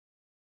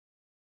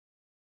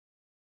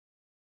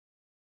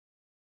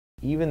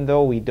Even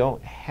though we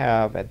don't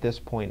have at this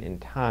point in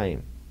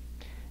time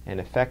an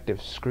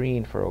effective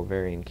screen for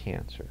ovarian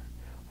cancer,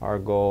 our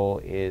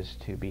goal is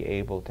to be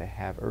able to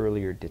have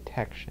earlier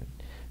detection,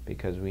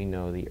 because we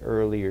know the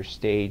earlier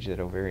stage that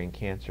ovarian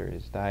cancer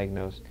is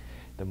diagnosed,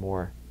 the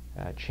more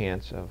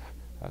chance of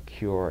a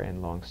cure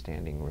and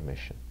long-standing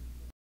remission.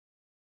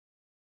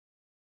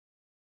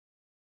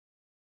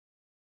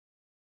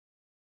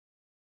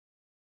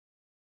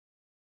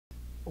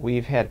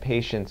 We've had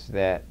patients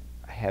that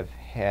have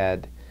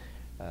had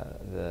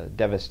the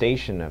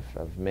devastation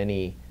of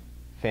many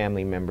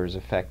family members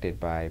affected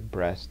by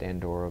breast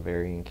and/or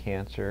ovarian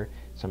cancer,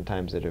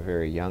 sometimes at a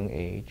very young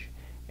age,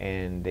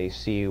 and they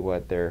see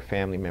what their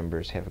family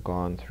members have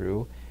gone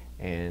through,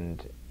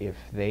 and if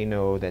they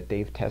know that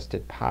they've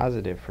tested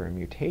positive for a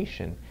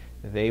mutation,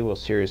 they will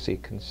seriously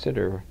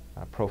consider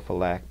a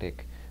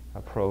prophylactic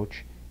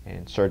approach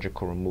and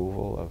surgical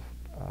removal of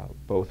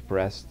both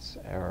breasts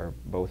or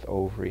both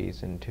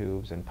ovaries and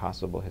tubes, and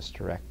possible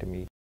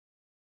hysterectomy.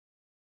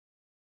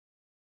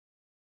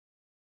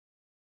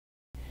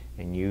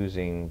 And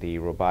using the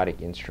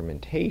robotic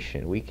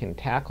instrumentation, we can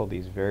tackle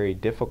these very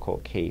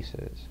difficult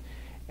cases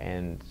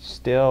and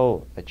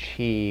still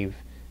achieve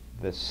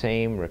the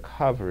same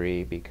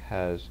recovery,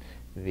 because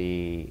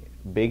the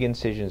big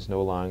incision is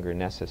no longer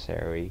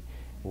necessary.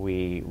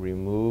 We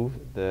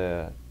remove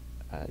the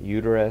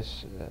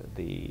uterus,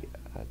 the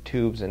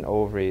tubes and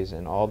ovaries,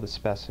 and all the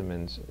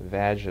specimens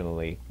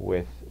vaginally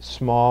with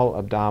small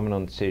abdominal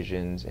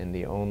incisions, and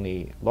the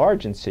only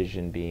large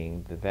incision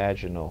being the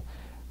vaginal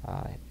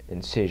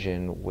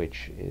incision,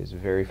 which is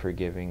very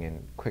forgiving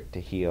and quick to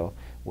heal.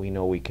 We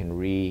know we can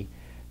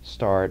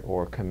restart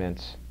or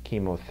commence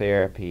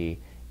chemotherapy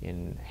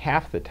in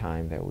half the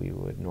time that we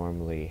would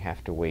normally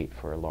have to wait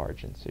for a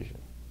large incision.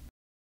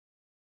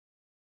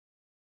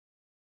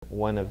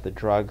 One of the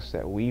drugs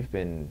that we've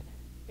been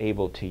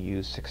able to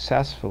use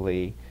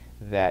successfully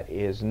that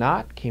is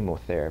not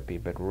chemotherapy,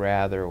 but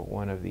rather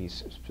one of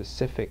these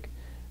specific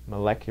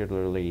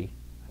molecularly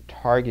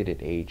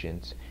targeted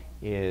agents,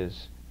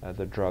 is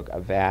the drug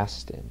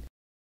Avastin.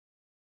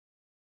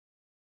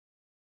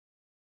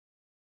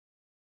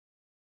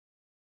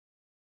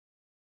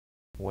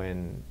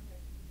 When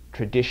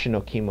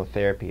traditional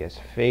chemotherapy has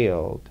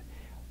failed,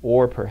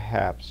 or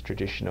perhaps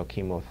traditional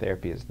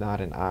chemotherapy is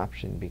not an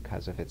option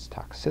because of its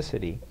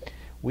toxicity,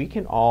 we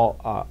can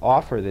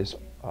offer this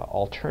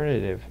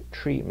alternative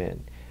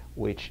treatment,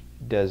 which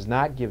does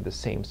not give the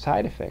same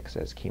side effects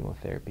as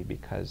chemotherapy,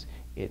 because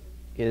it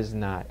is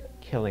not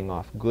killing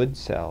off good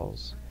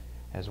cells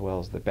as well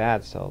as the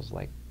bad cells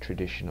like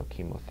traditional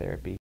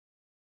chemotherapy.